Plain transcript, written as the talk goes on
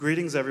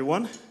Greetings,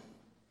 everyone.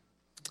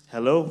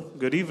 Hello,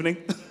 good evening.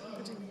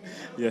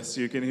 Yes,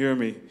 you can hear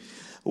me.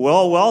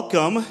 Well,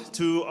 welcome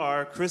to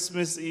our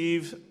Christmas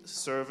Eve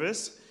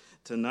service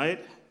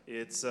tonight.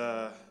 It's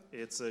a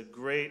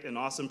great and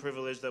awesome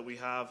privilege that we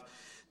have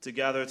to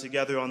gather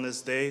together on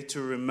this day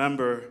to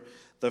remember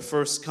the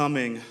first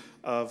coming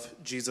of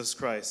Jesus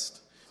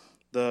Christ.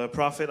 The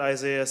prophet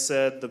Isaiah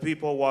said, "The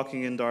people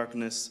walking in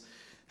darkness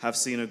have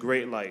seen a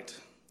great light.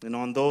 And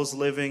on those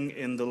living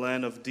in the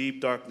land of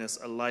deep darkness,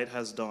 a light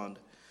has dawned."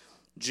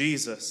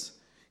 Jesus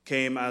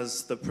came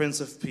as the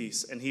Prince of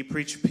Peace, and he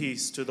preached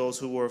peace to those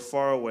who were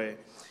far away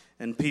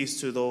and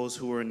peace to those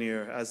who were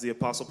near. As the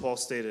Apostle Paul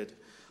stated,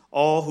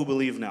 all who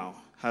believe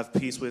now have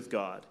peace with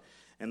God,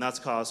 and that's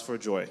cause for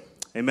joy.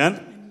 Amen?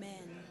 Amen.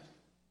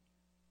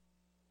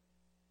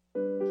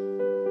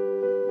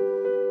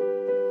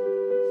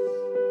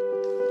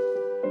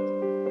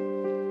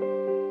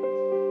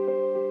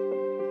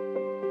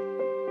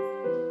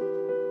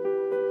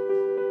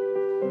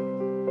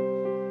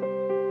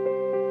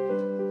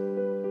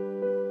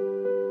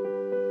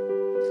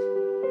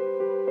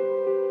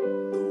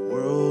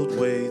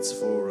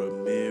 For a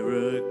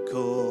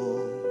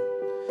miracle,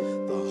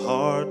 the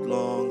heart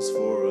longs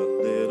for a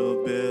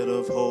little bit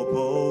of hope.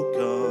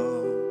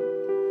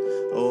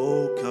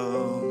 Oh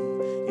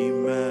come,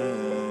 Emmanuel.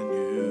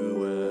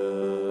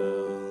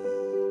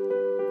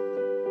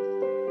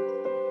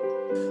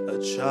 A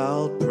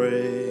child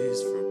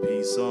prays for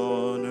peace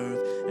on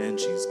earth, and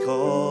she's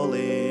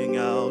calling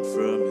out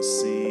from a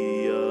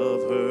sea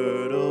of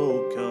hurt.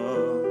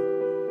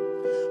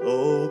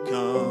 Oh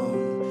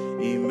come,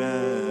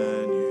 Emmanuel.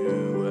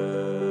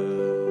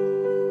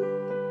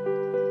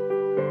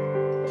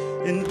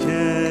 And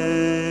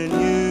can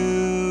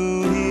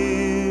you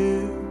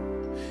hear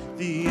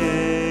the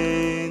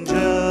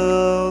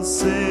angels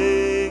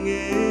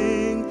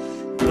singing,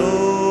 "Glory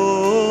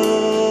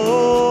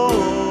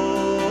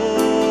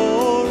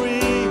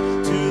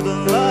to the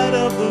light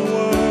of the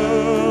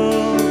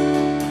world,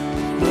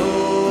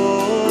 glory,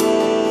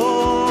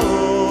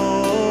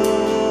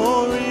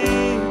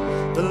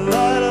 the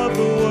light of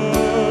the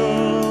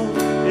world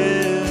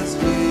is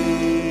here."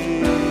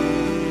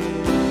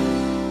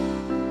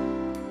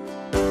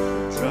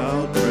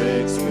 Drought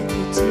breaks with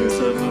the tears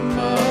of a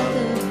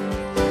mother.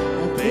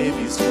 A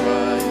baby's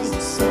cries, the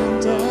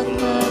sound of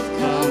love.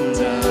 Come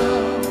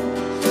down,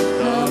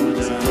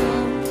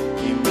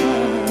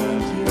 Emmanuel.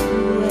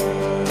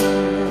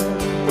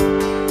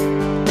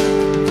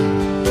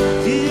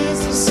 He is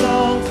the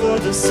song for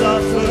the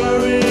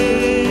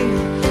suffering.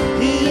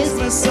 He is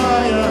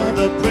Messiah,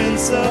 the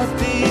Prince of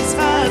Peace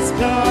has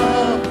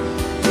come.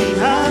 He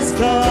has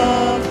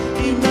come,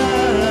 Emmanuel.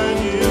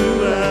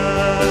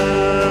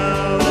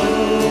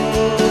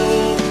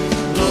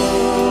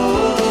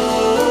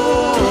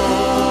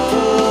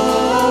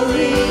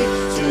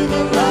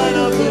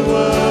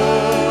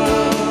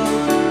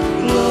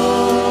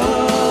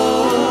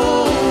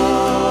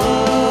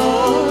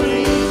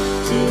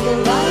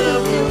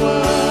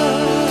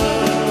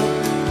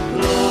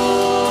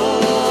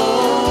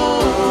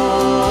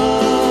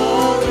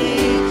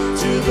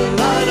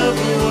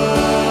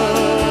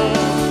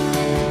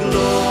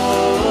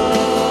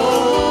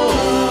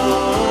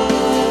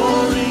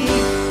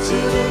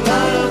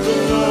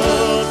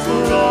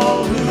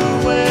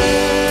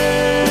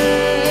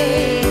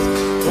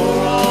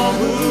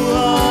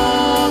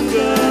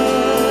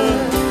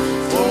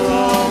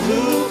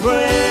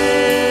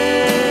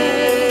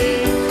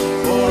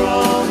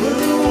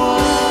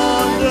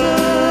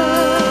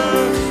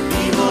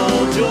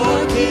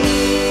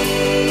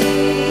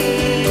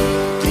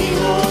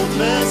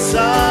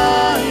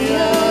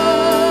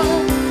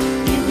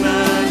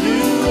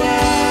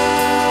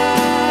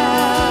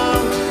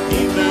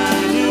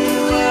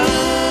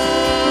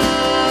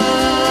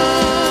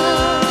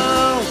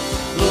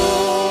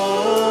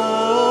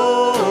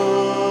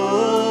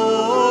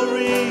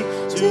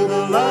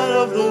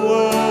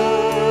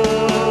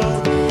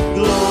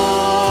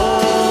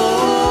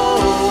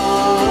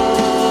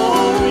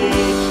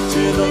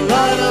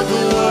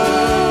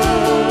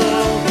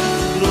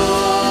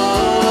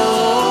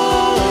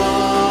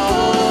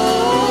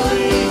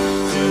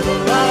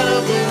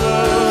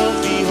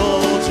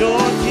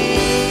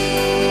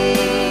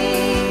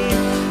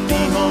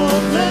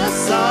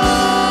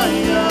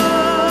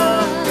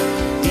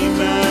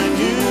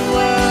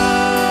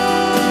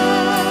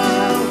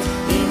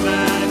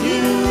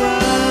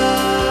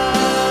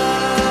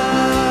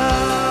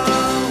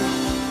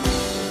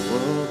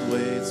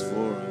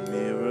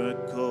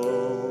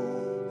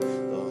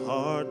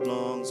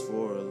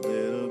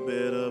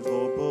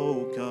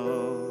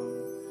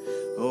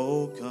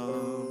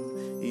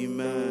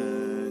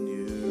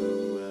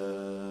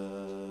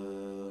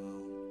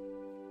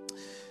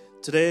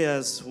 Today,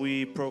 as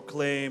we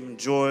proclaim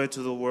joy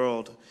to the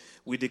world,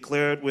 we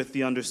declare it with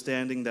the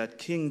understanding that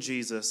King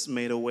Jesus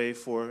made a way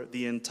for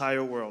the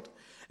entire world,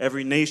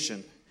 every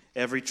nation,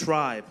 every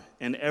tribe,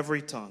 and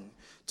every tongue,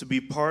 to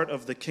be part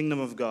of the kingdom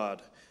of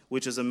God,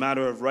 which is a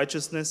matter of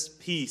righteousness,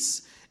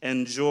 peace,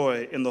 and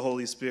joy in the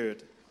Holy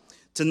Spirit.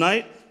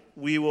 Tonight,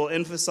 we will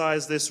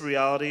emphasize this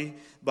reality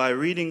by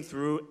reading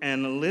through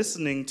and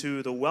listening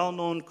to the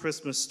well-known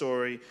Christmas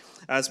story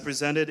as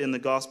presented in the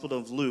Gospel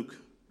of Luke.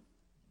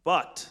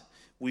 But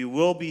we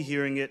will be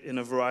hearing it in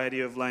a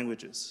variety of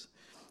languages.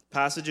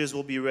 Passages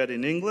will be read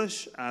in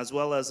English, as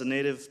well as the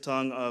native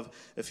tongue of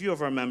a few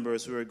of our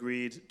members who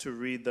agreed to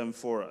read them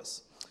for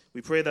us.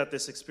 We pray that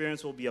this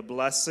experience will be a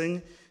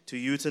blessing to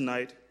you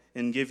tonight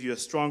and give you a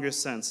stronger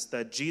sense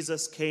that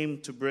Jesus came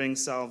to bring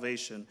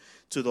salvation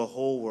to the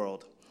whole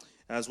world.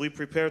 As we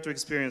prepare to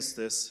experience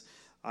this,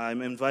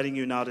 I'm inviting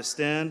you now to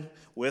stand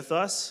with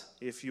us,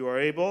 if you are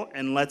able,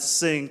 and let's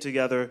sing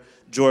together,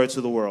 Joy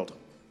to the World.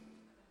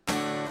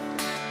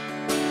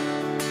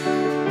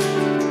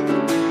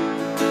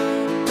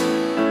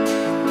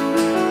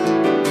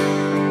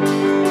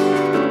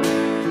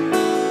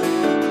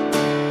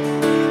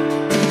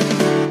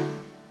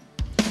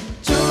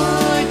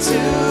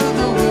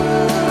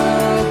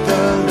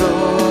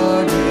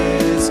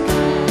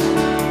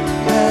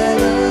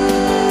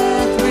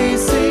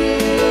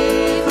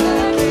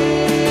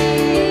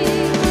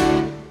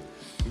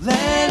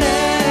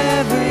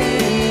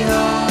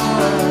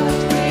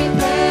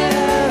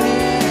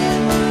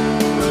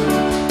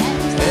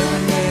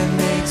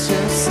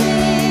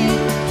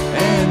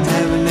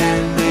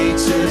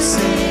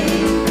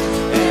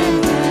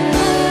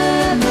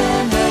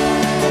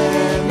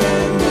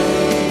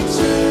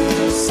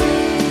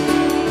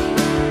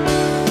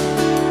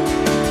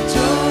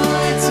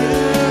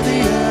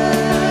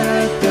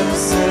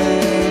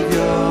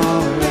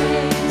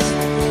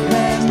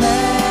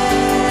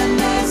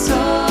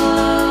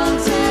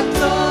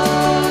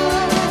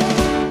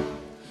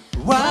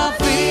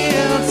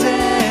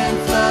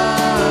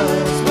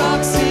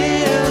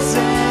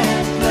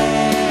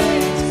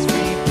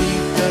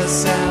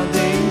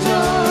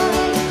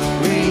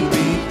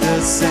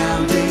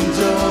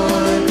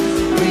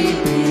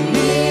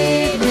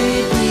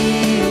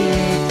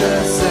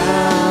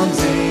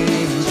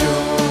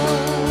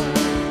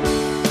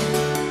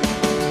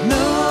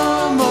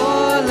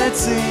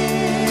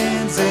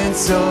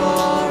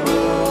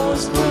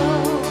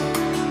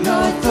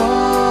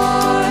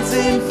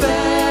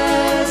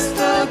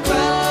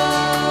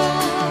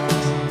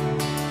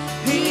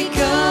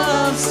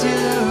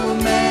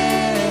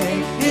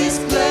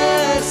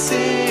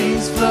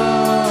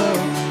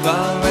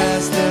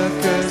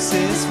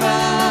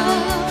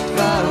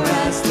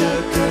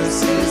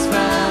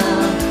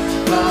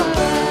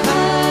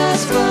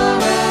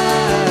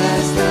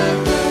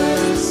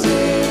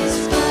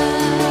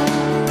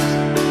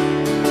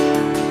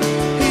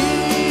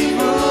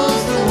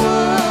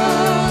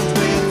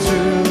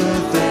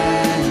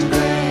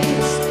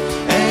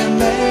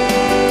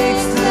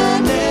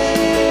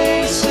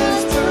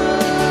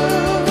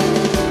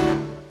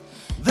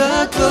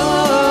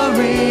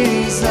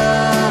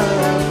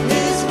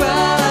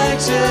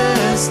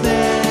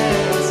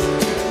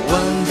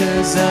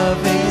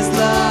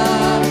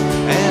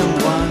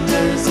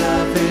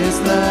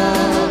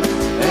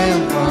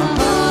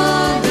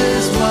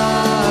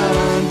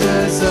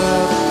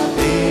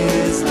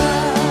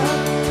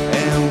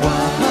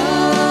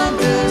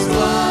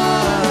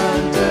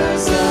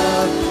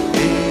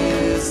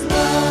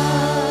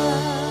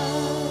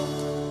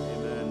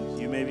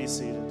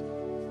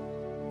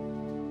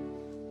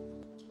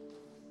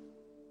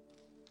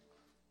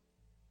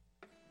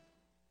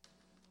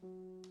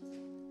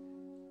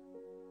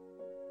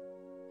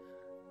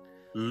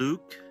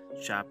 Luke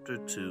chapter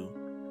 2,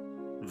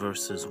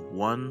 verses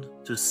 1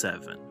 to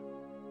 7.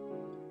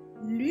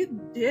 Luc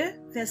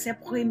 2, verset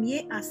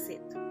 1er à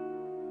 7.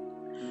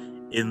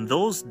 In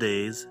those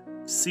days,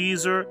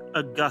 Caesar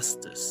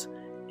Augustus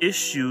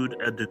issued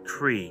a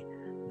decree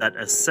that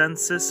a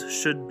census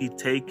should be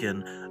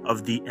taken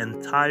of the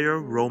entire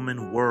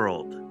Roman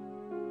world.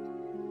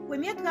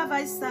 Premier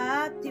travail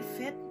ça te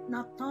fait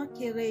dans temps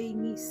qui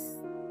réunis.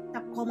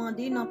 T'a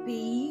commandé dans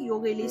pays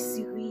yoré les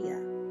Syria.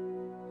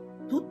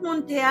 Tout le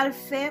monde te al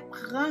fait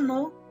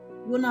prendre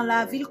yo dans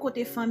la ville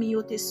côté famille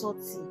yo te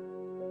sorti.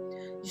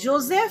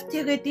 Joseph te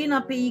rete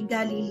dans pays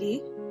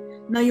Galilée,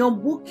 dans yon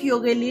bouk qui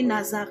yoré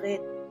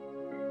Nazareth.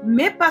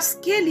 Mais parce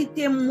que li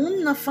te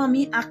moun dans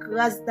famille ak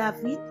ras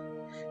David,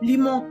 li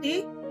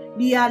monte,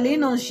 li allé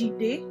dans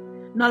Judée,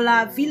 dans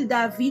la ville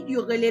David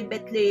yoré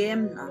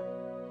Bethléem nan.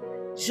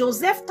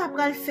 Joseph t'a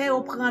pral fait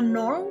au prendre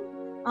nom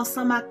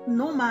ensemble avec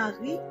non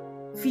Marie,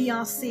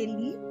 fiancée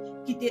li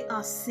qui était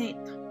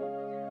enceinte.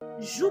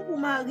 Jour pour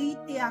Marie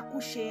t'est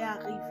accouché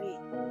arrivé.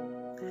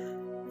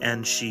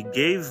 And she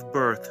gave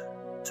birth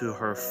to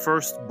her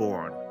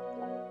firstborn,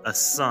 a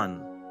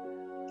son.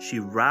 She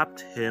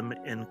wrapped him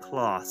in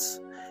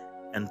cloths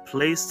and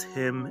placed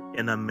him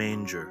in a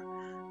manger,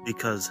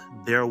 because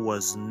there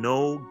was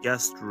no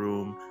guest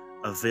room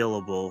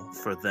available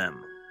for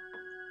them.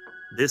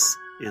 This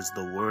is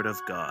the word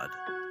of God.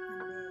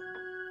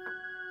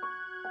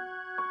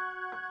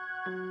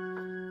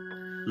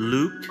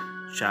 Luke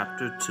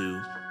chapter 2,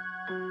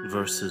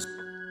 verses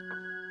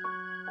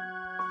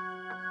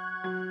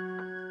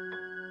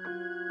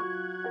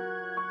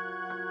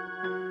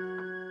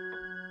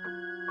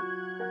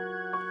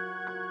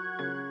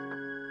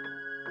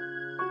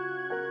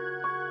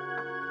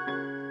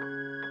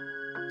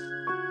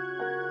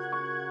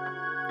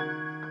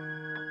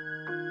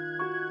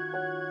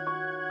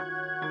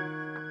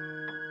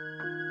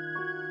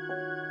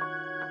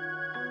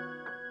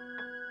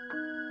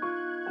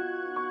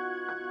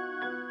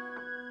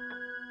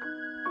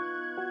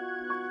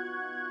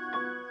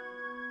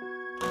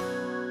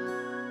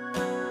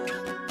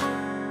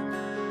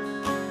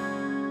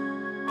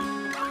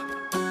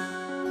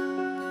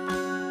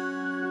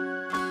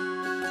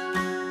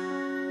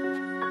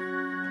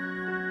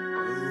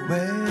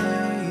away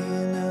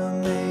in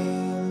a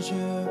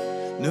manger,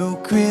 no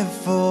crib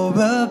for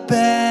a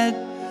bed.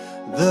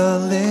 The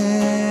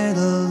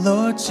little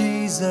Lord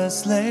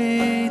Jesus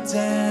laid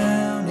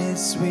down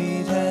his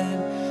sweet head,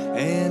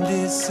 and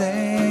his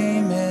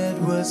same head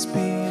was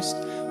pierced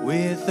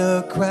with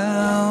a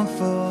crown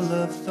full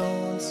of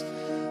thorns.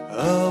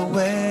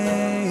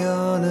 Away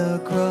on a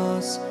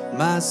cross,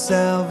 my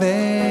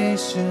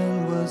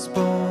salvation was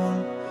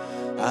born.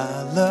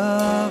 I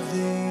love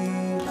thee,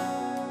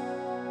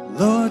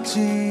 Lord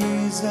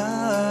Jesus,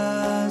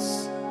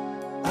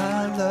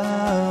 I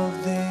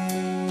love thee.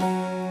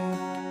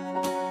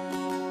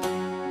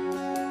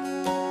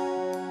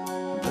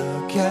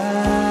 The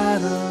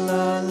cattle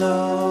are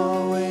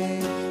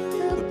lowing,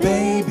 the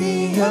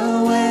baby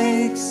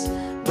awakes,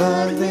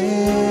 but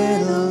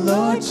little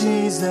Lord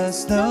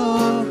Jesus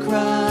no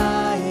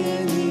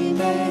crying he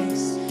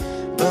makes,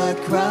 but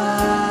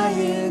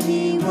crying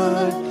he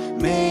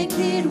would make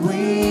it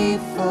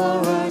weep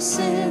for our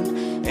sin,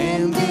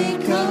 and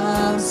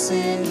become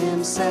sin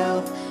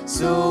himself,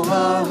 so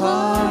our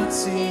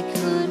hearts he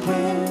could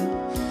win.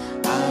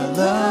 I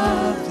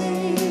love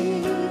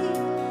thee,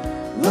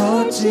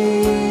 Lord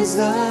Jesus,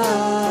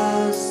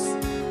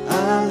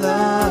 I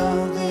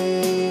love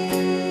thee.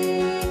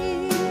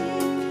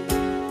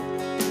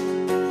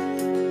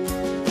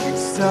 And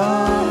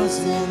stars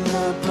in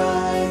the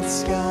bright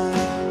sky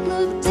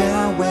look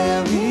down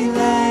where he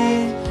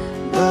lay,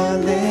 but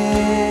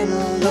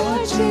little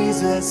Lord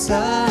Jesus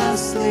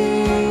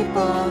asleep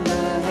on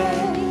the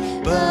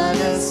hay. But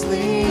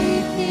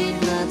asleep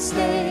he'd not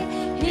stay,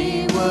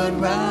 he would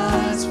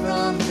rise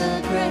from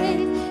the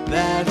grave,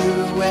 that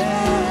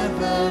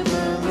whoever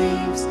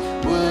believes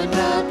would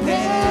not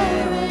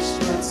perish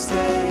but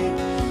stay.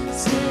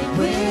 Stay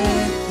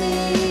with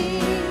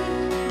thee,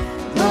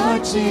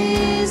 Lord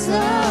Jesus,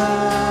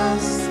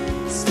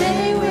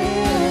 stay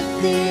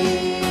with thee.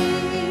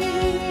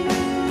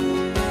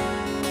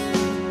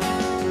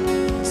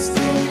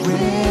 Stay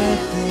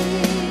with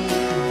thee,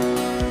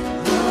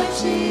 Lord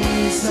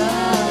Jesus,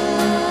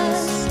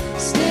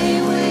 stay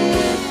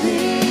with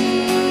thee.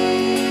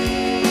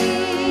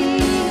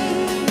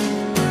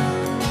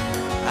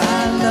 I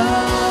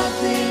love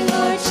thee,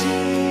 Lord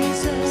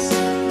Jesus,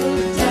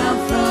 look down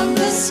from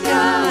the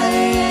sky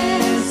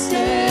and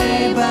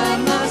stay by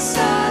my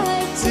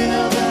side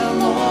till the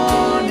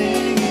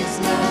morning is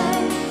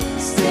light.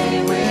 Stay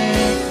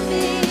with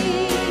me,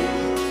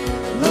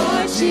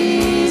 Lord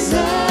Jesus,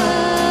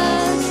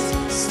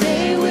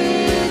 stay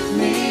with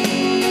me.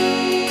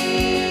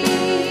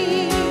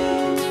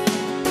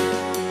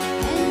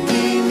 And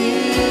be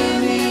near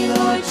me,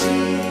 Lord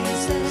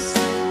Jesus, I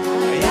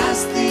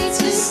ask thee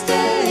to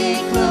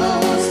stay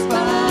close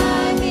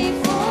by me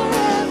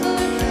forever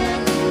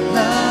and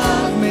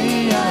love me,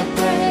 I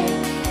pray.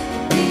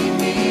 Be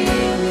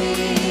near me,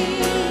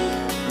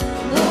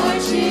 Lord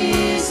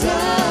Jesus,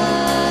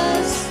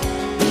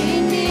 be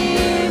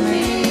near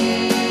me.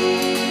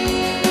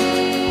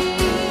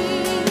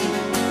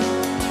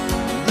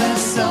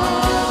 Bless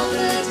all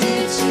the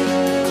dear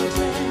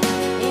children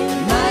in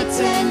my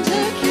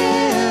tender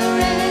care,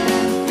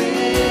 and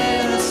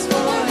fit us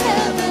for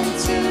heaven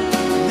to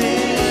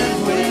live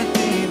with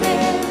thee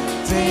there.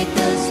 Take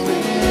us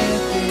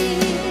with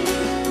thee,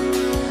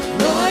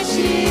 Lord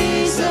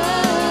Jesus,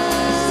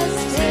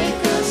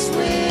 take us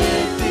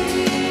with thee.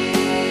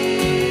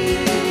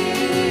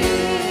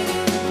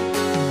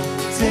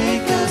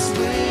 Take us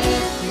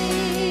with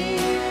thee,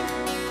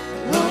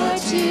 Lord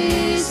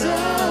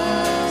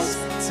Jesus,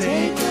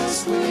 take us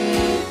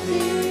with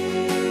thee.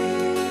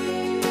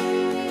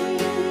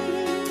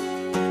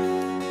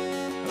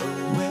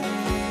 Away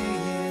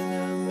in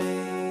a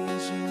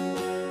manger,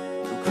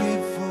 no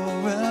crib for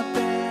a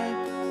bed,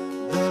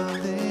 the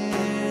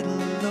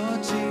little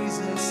Lord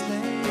Jesus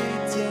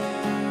laid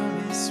down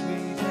his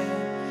sweet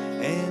head,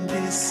 and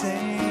his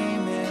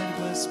same head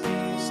was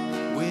pierced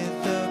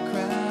with a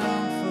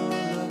crown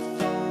full of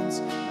thorns.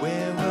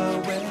 Where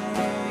away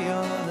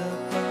on the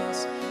cross,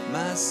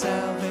 my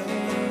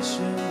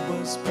salvation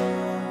was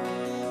born.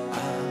 I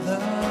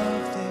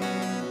love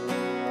thee,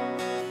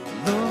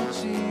 Lord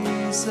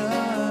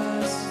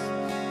Jesus,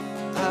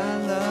 I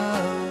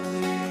love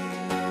thee.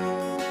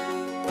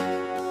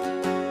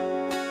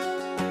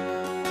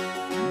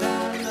 And I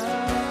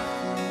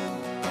love thee,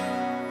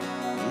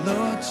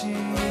 Lord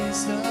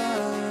Jesus,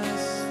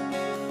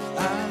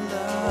 I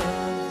love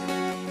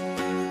thee.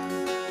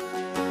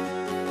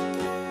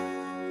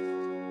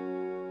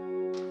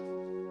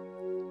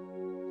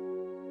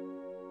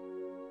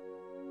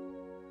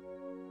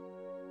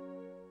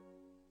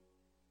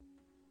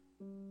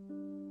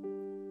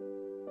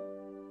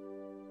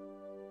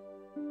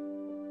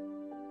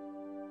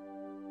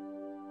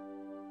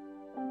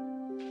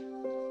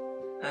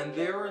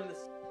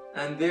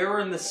 And they were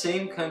in the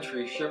same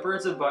country,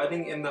 shepherds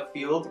abiding in the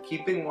field,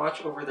 keeping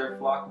watch over their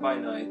flock by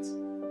night.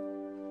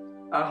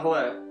 A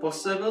hle,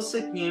 postavil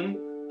se k ním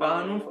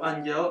Pánův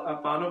anděl a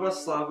Pánova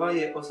sláva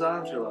je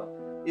ozářila.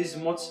 I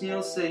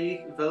zmocnil se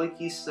jich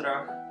veliký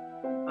strach.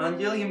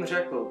 Anděl jim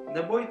řekl,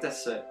 nebojte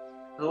se,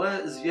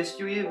 Hle,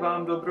 zvěstuji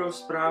vám dobrou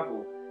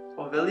zprávu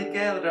o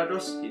veliké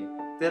radosti,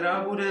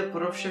 která bude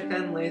pro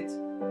všechen lid,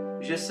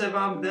 že se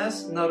vám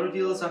dnes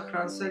narodil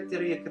zachránce,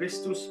 který je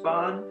Kristus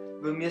Pán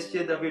v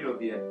městě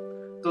Davidově.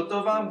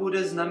 Toto vám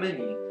bude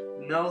znamení.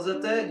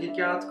 Nalzete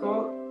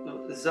děťátko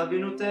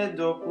zavinuté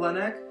do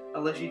plenek a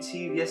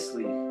ležící v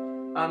jeslích.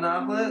 A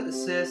náhle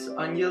se s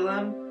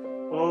andělem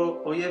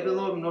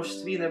ojevilo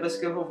množství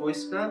nebeského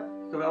vojska,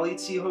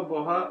 chválícího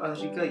Boha a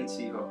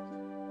říkajícího: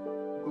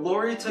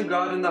 Glory to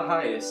God in the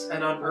highest,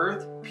 and on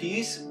earth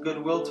peace,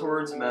 goodwill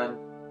towards men.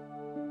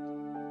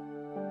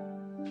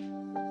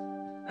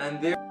 And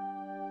there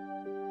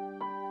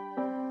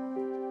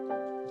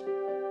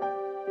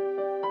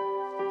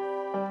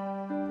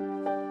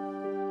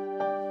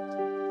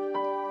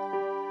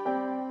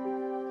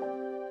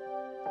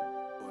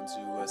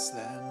unto us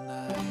that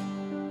night,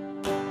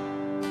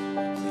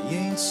 the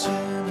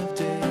Ancient of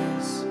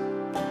Days,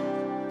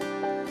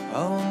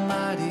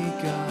 Almighty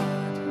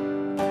God,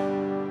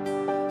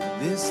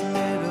 this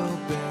little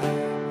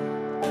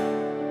babe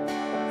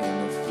in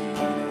a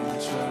feeding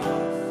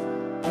trough,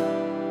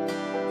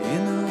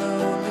 in a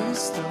lowly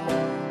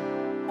stall,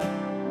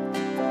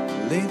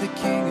 lay the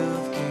King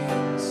of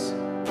Kings,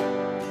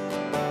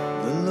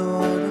 the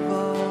Lord of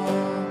all.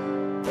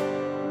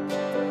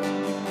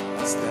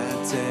 It's that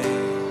day,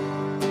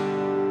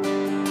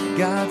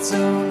 God's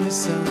only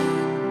Son,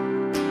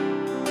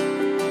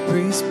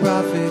 priest,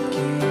 prophet,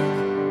 king,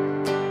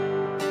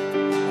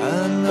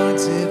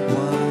 anointed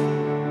one,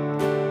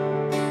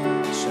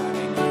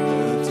 shining in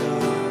the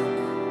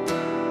dark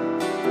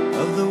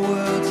of the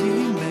world he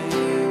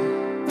made.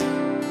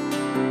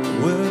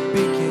 Word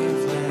became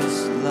flesh,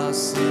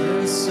 lost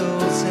sinners'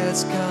 souls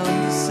has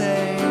come to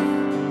save.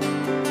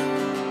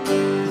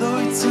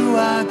 Glory to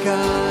our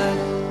God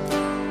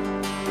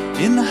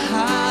in the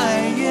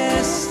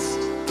highest,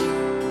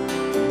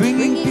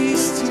 bringing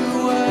peace to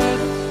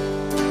earth,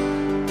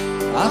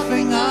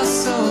 offering our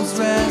souls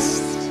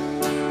rest.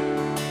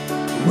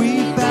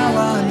 We bow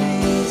our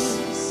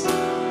knees,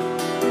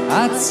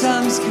 our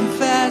tongues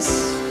confess,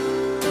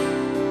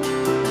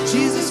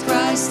 Jesus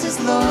Christ is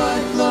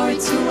Lord. Glory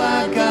to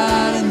our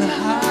God in the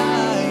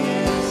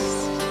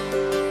highest.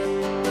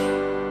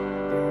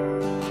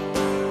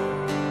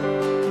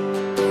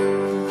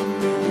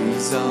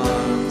 Mary's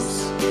arms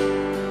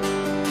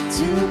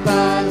to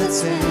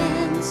Pilate's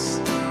hands,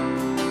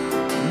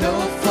 no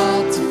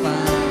fault to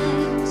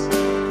find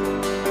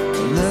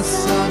in the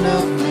Son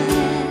of Man.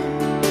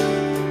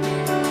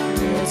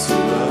 There to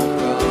a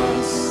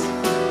cross,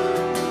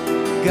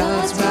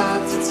 God's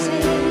wrath to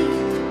take,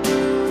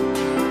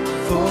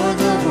 for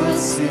the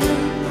world's sin,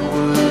 the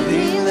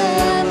worthy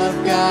Lamb of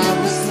God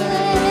was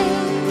slain.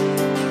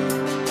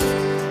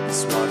 His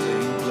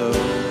swaddling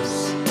clothes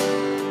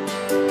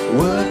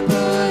were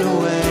put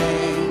away,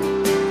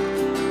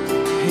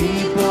 he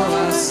bore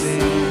our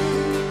sin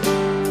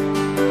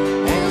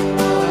and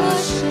wore our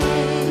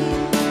shame,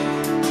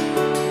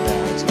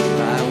 that we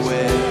might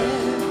wear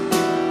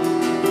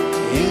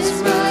his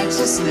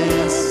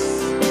righteousness,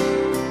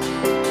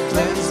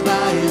 cleansed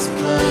by his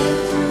blood,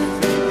 through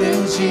faith in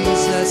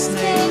Jesus'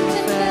 name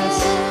confess.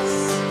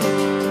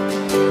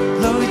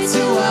 Glory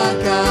to our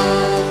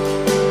God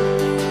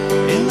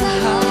in the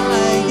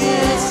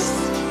highest,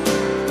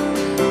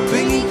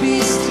 bringing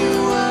peace to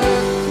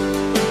earth,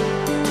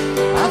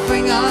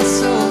 offering our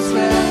souls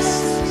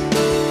rest.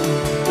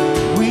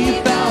 We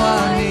bow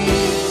our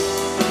knees,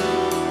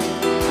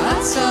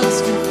 our tongues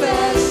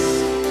confess,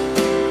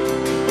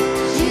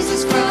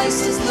 Jesus Christ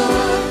is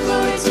Lord.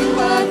 Glory to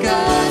our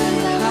God in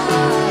the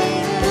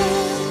highest.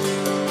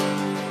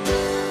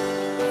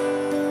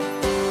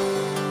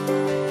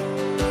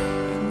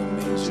 In the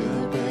manger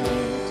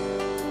bed,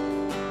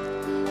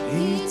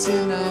 he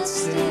did not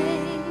stay,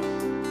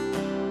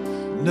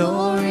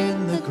 nor in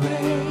the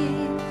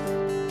grave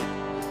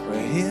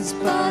where his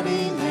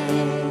body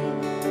lay,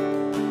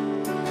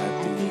 at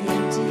the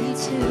empty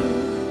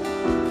tomb.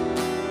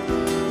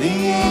 The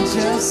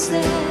angel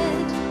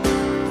said,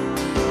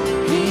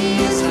 he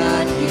is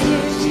not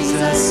here,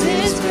 Jesus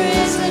is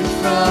risen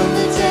from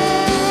the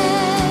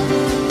dead.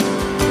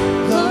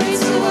 Glory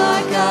to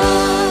our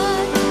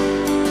God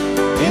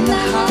in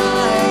the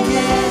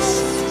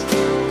highest,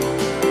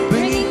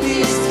 bringing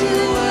peace to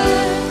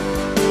earth,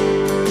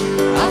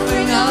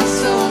 offering our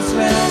souls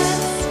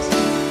rest.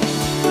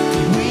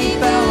 We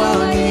bow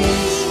our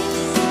knees,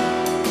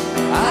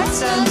 our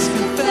tongues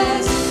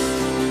confess,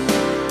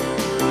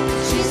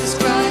 Jesus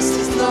Christ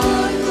is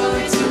Lord.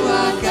 Glory to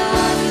our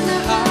God in the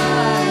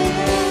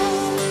highest.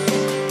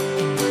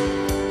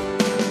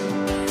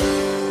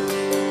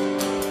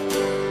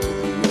 To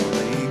the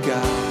only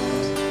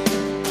God,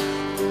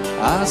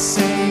 our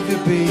Savior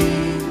be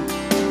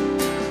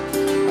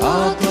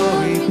all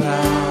glory,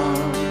 power,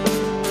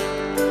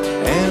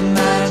 and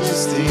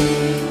majesty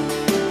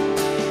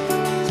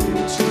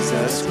through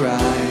Jesus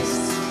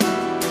Christ,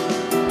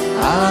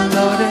 our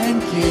Lord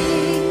and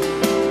King,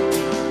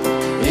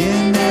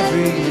 in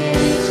every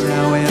age,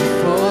 now and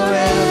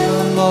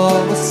forevermore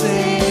we'll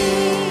sing.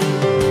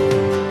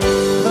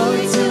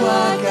 Glory to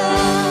our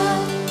God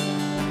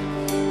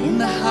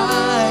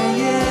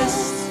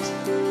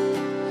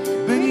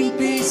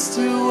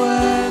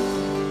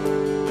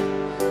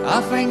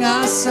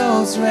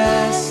soul's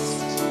rest.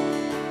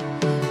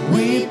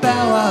 We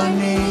bow our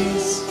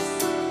knees,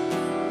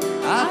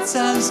 our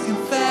tongues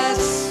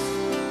confess.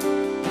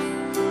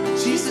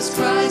 Jesus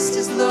Christ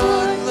is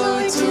Lord,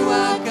 glory to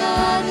our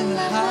God in the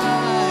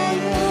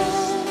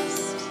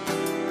highest.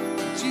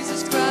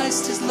 Jesus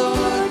Christ is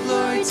Lord,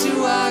 glory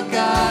to our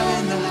God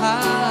in the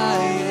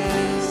highest.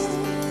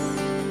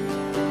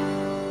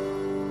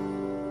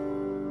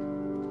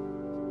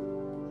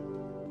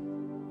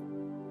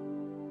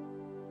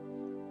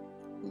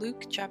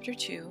 Luke chapter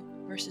 2,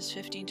 verses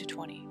 15 to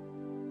 20.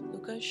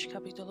 Lucas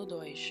capítulo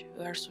 2,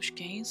 versos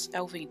 15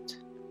 ao 20.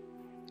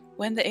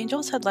 When the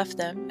angels had left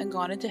them and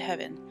gone into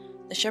heaven,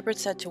 the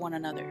shepherds said to one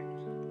another,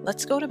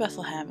 "Let's go to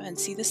Bethlehem and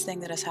see this thing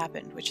that has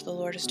happened, which the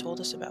Lord has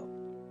told us about."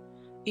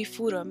 E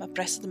foram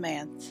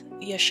apressadamente,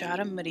 e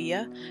acharam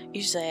Maria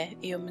e José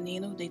e o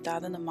menino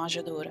deitado na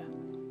manjedoura.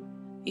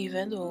 E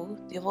vendo-o,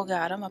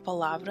 divulgaram a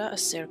palavra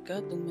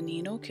acerca do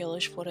menino que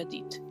lhes fora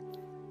dito.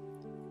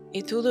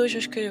 E todos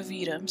os que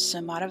ouviram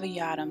se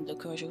maravilharam do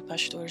que os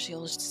pastores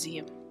lhes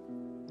diziam.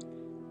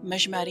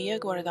 Mas Maria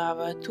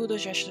guardava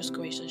todas estas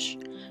coisas,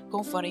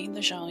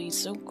 conferindo-as em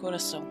seu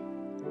coração.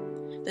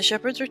 The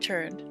shepherds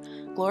returned,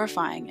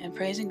 glorifying and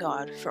praising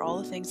God for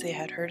all the things they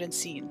had heard and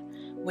seen,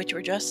 which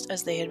were just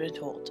as they had been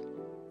told.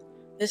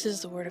 This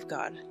is the word of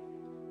God.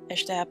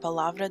 Esta é a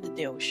palavra de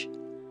Deus.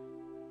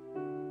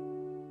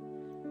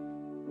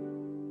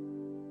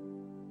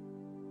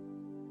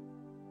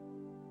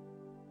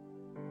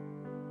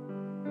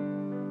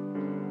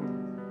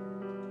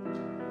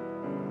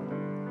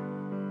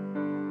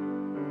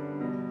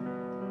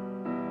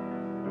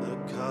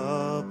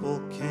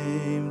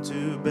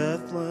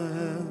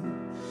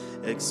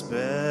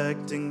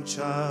 Expecting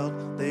child,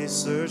 they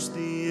searched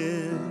the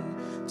inn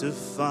to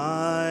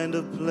find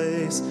a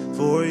place,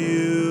 for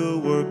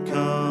you were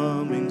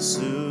coming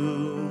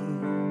soon.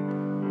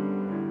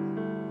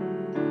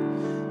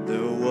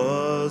 There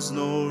was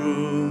no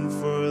room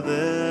for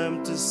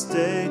them to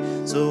stay,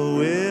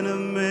 so in a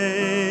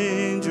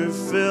manger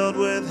filled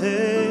with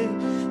hay,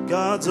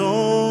 God's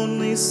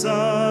only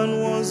Son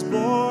was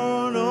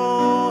born.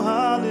 Oh,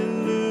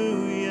 hallelujah.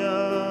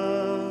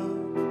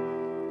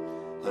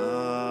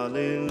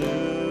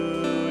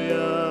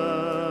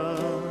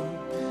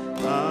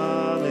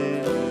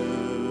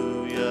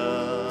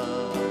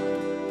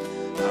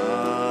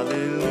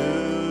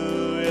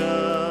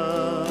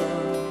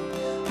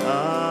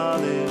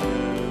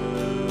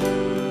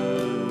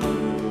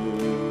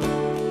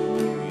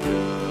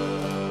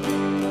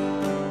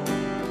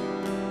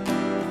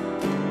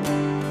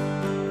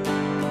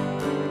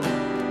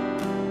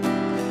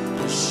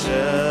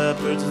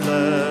 Shepherds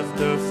left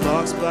their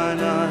flocks by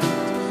night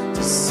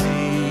to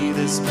see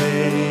this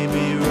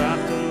baby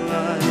wrapped in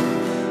light.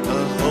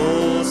 A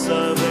host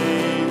of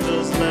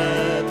angels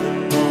led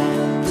them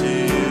all to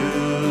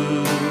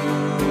you.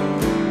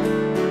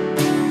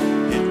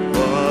 It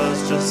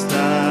was just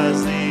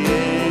as the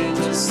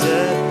angel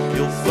said,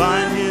 you'll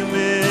find him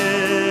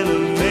in a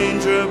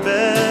manger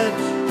bed,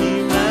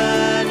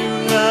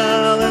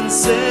 Emmanuel and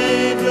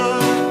Savior.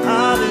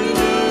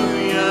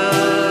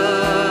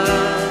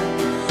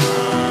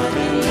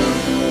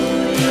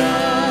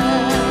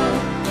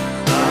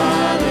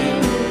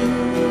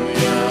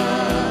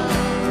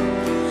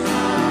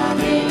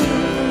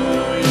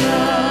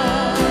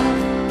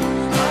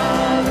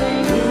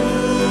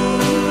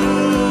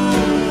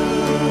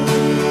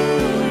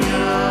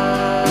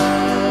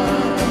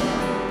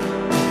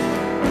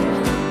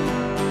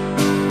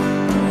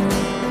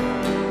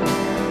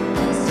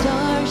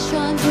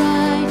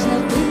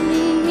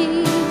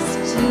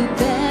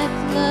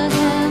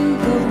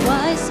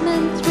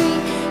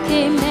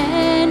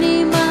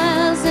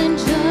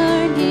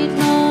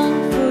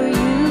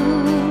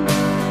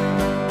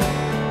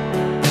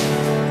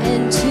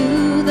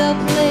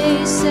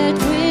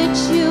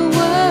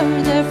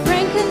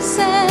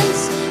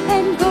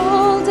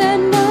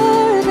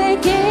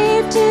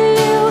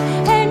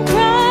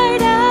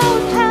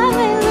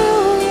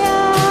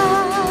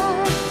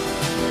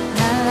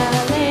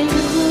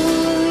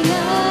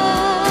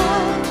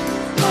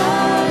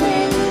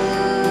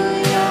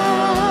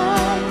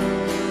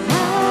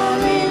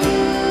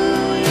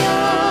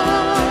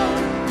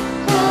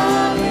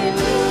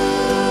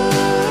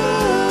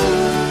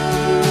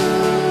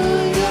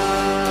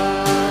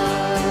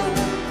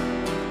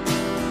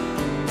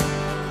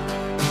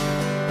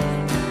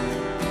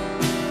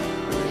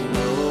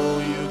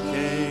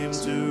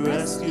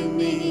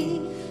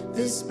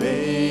 This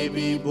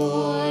baby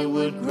boy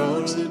would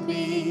grow to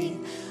be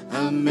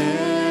a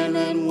man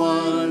and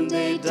one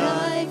day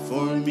die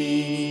for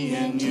me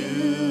and you.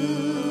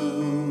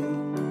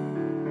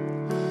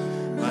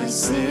 My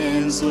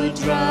sins would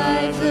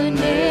drive the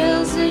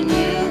nails in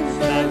you.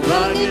 That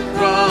rugged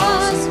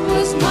cross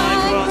was my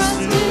cross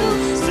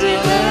too.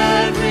 Still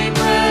every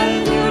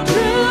breath you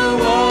drew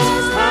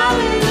was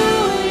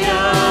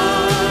hallelujah.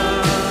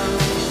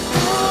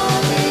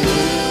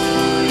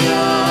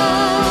 Hallelujah.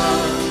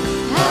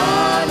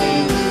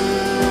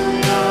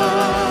 Hallelujah.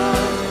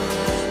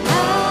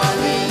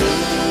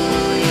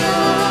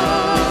 Hallelujah.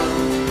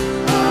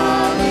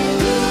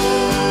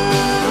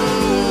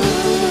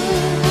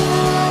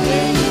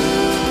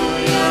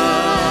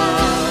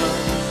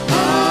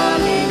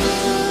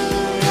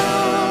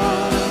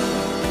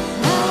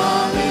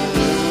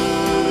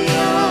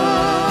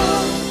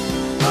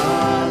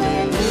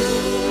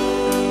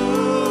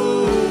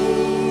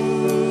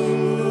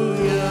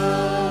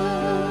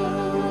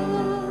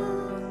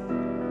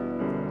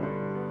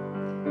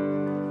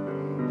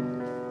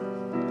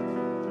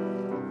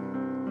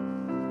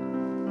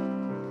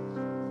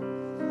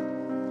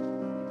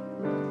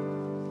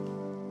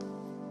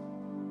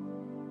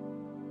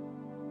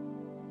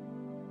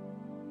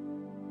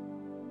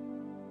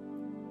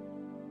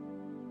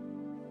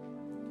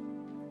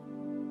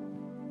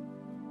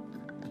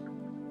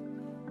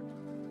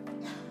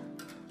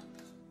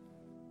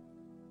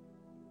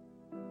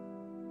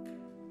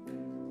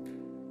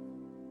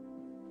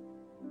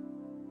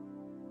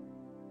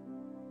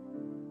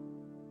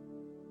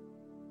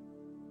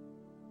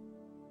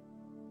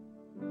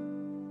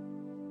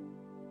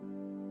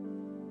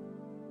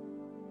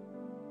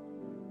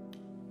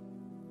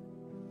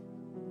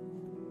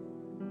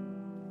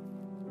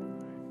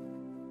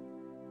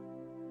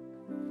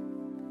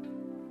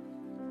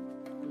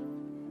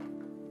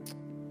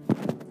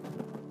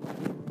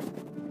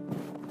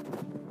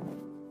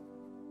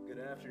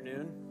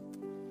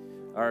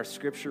 Our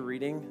scripture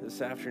reading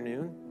this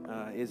afternoon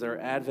is our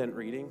Advent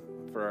reading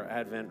for our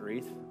Advent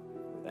wreath.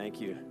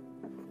 Thank you.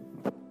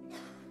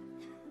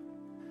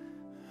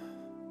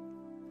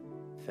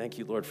 Thank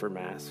you, Lord, for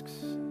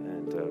masks.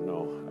 And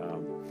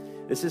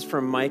this is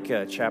from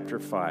Micah chapter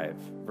 5,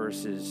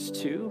 verses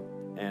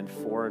 2 and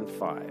 4 and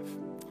 5.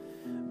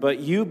 But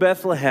you,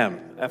 Bethlehem,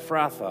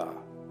 Ephrathah,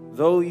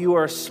 though you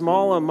are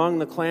small among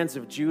the clans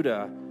of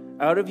Judah,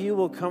 out of you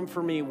will come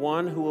for me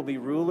one who will be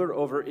ruler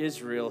over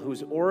Israel,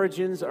 whose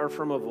origins are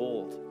from of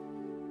old,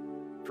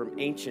 from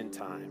ancient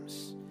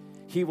times.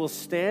 He will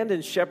stand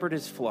and shepherd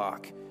his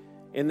flock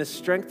in the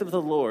strength of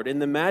the Lord, in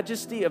the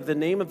majesty of the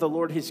name of the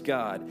Lord his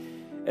God,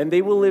 and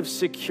they will live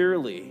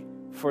securely,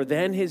 for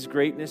then his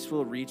greatness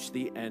will reach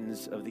the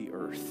ends of the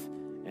earth,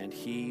 and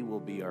he will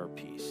be our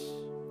peace.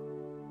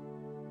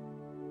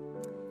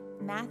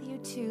 Matthew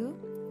 2,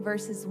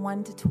 verses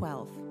 1 to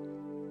 12.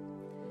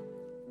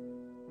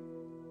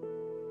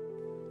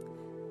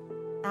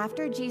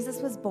 After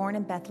Jesus was born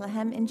in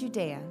Bethlehem in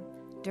Judea,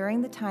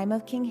 during the time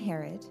of King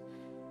Herod,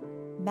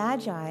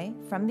 Magi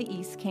from the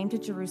east came to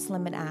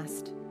Jerusalem and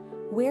asked,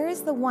 "Where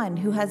is the one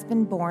who has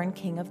been born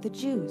King of the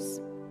Jews?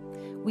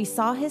 We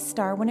saw his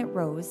star when it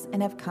rose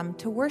and have come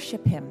to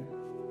worship him."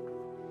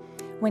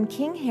 When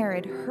King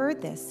Herod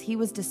heard this, he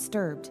was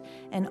disturbed,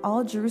 and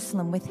all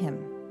Jerusalem with him.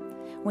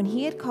 When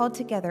he had called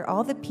together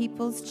all the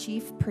people's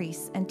chief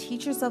priests and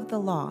teachers of the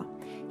law,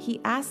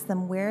 he asked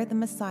them where the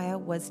Messiah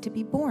was to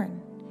be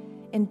born.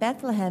 "In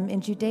Bethlehem in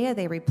Judea,"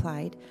 they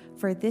replied,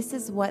 "for this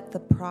is what the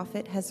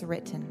prophet has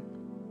written.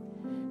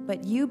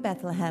 But you,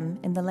 Bethlehem,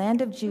 in the land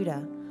of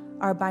Judah,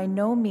 are by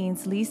no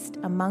means least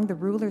among the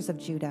rulers of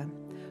Judah,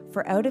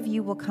 for out of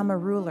you will come a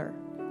ruler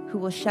who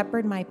will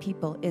shepherd my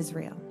people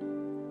Israel."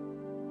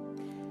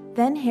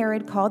 Then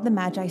Herod called the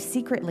Magi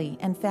secretly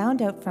and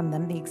found out from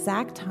them the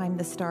exact time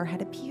the star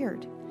had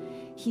appeared.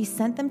 He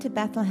sent them to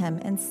Bethlehem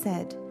and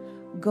said,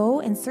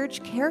 "Go and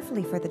search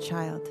carefully for the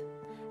child.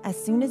 As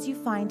soon as you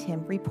find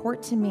him,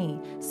 report to me,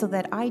 so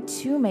that I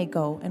too may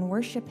go and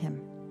worship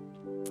him."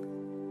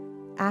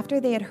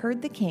 After they had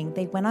heard the king,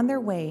 they went on their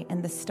way,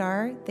 and the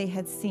star they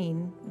had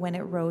seen when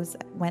it rose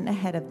went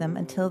ahead of them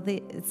until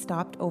it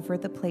stopped over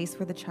the place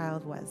where the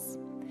child was.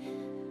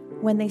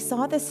 When they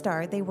saw the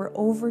star, they were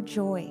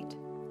overjoyed.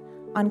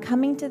 On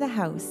coming to the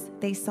house,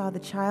 they saw the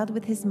child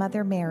with his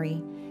mother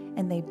Mary,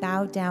 and they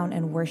bowed down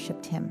and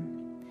worshipped him.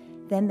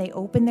 Then they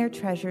opened their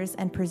treasures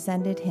and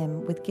presented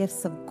him with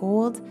gifts of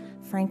gold,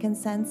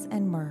 frankincense,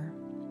 and myrrh.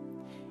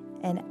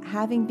 And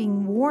having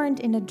been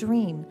warned in a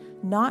dream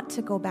not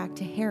to go back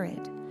to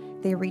Herod,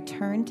 they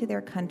returned to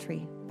their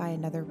country by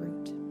another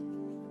route.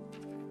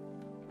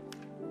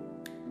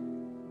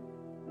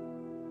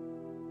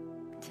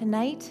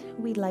 Tonight,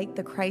 we light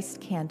the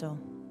Christ candle.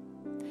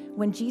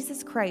 When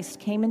Jesus Christ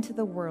came into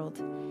the world,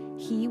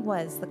 he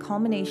was the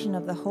culmination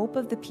of the hope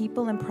of the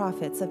people and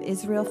prophets of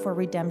Israel for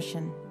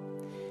redemption.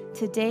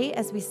 Today,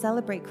 as we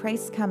celebrate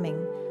Christ's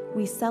coming,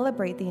 we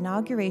celebrate the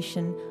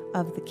inauguration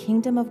of the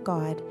kingdom of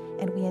God,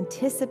 and we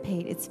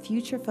anticipate its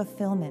future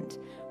fulfillment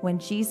when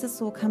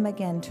Jesus will come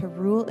again to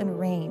rule and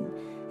reign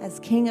as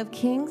King of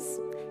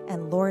Kings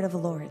and Lord of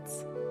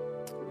Lords.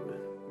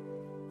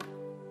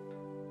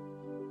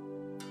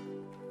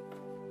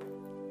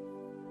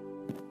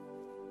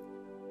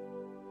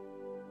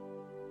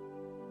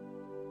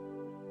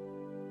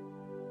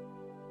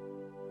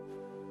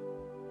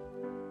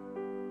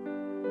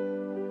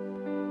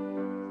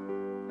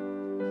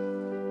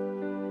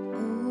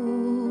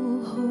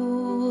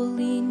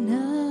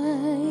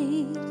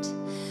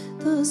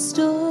 The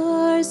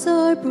stars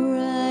are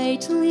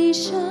brightly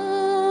shining.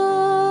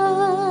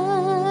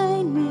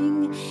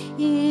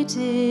 It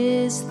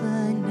is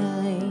the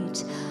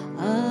night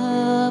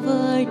of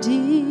our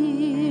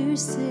dear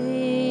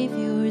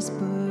Savior's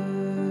birth.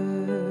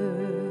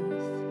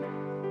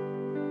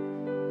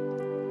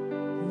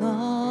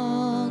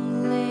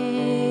 Long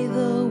lay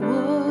the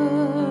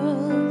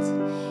world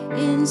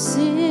in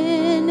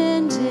sin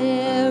and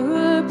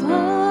error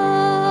pining,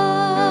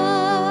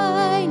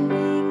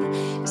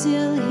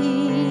 till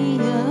he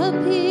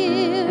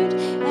appeared,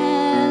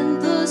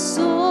 and the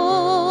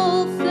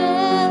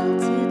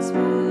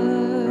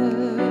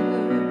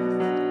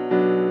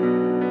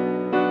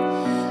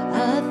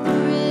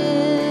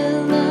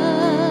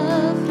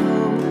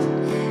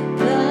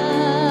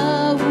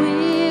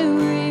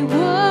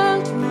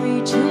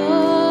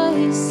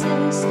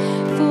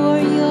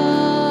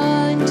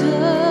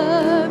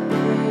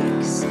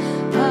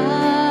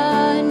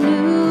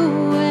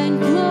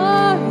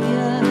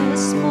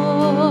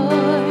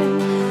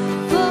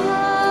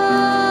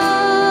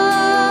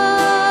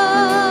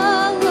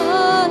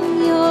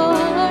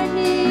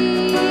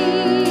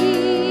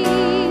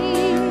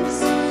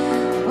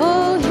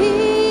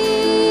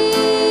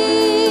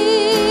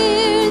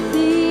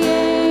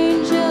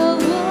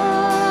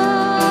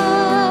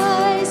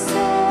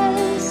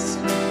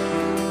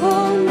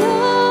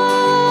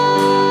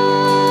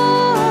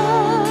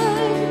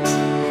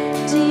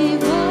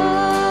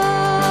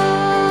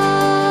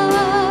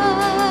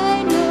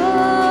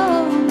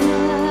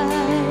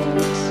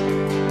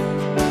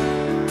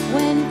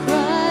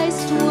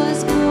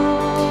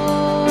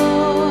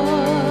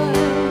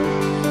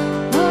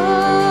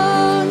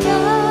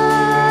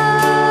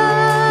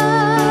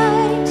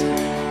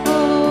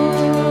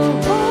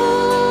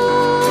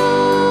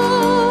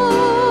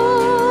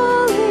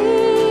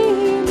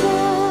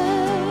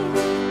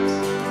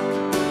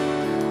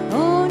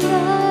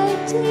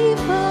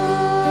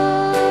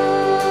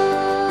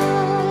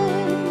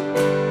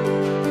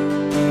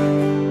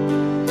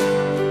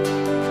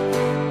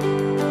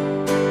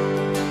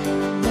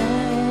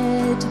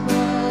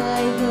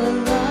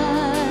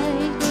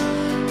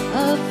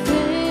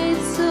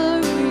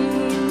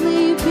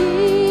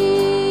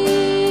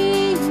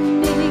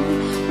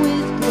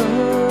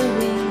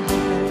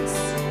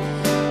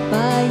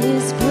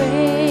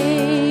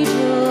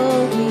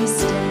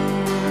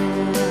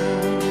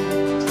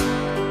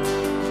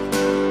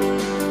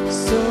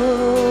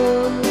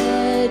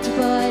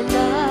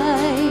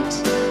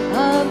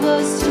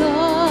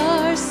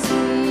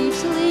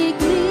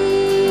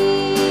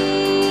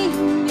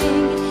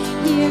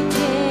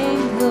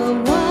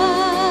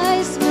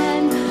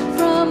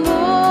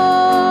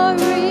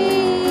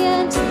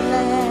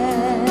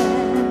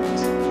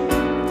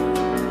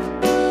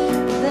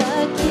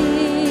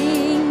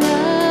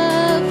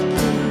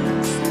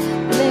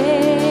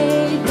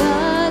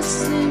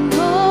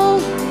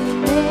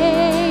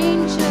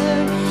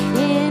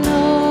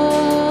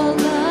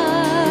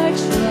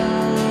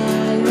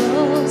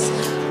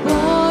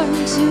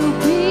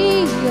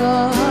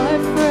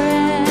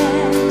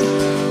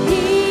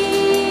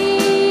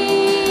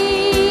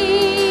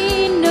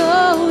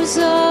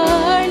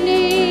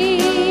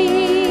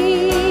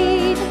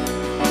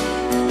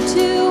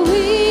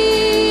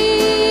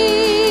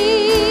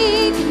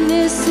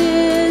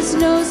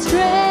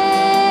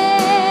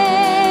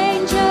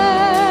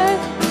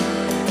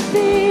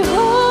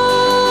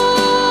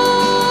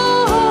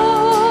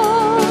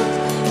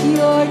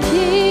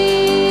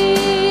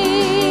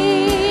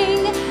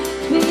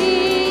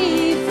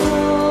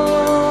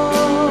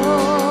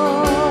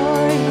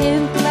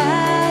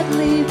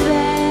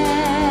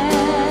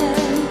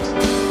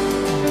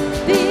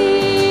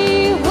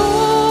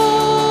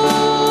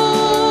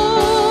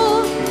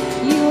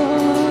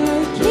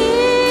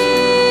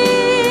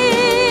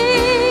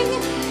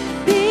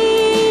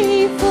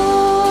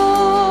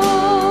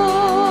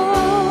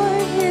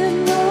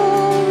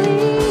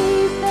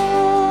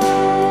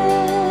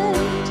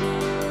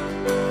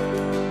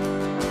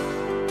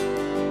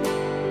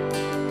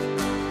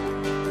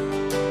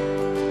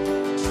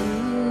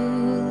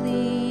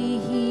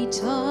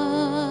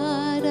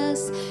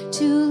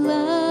to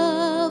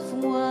love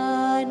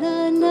one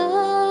another.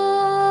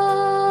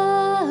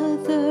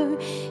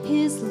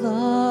 His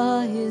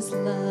law is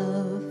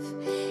love,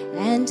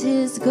 and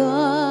His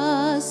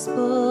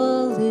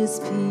gospel is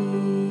peace.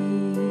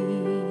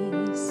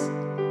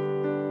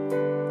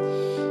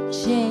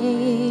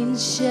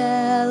 Chains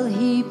shall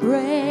He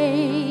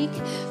break,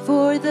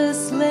 for the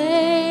slave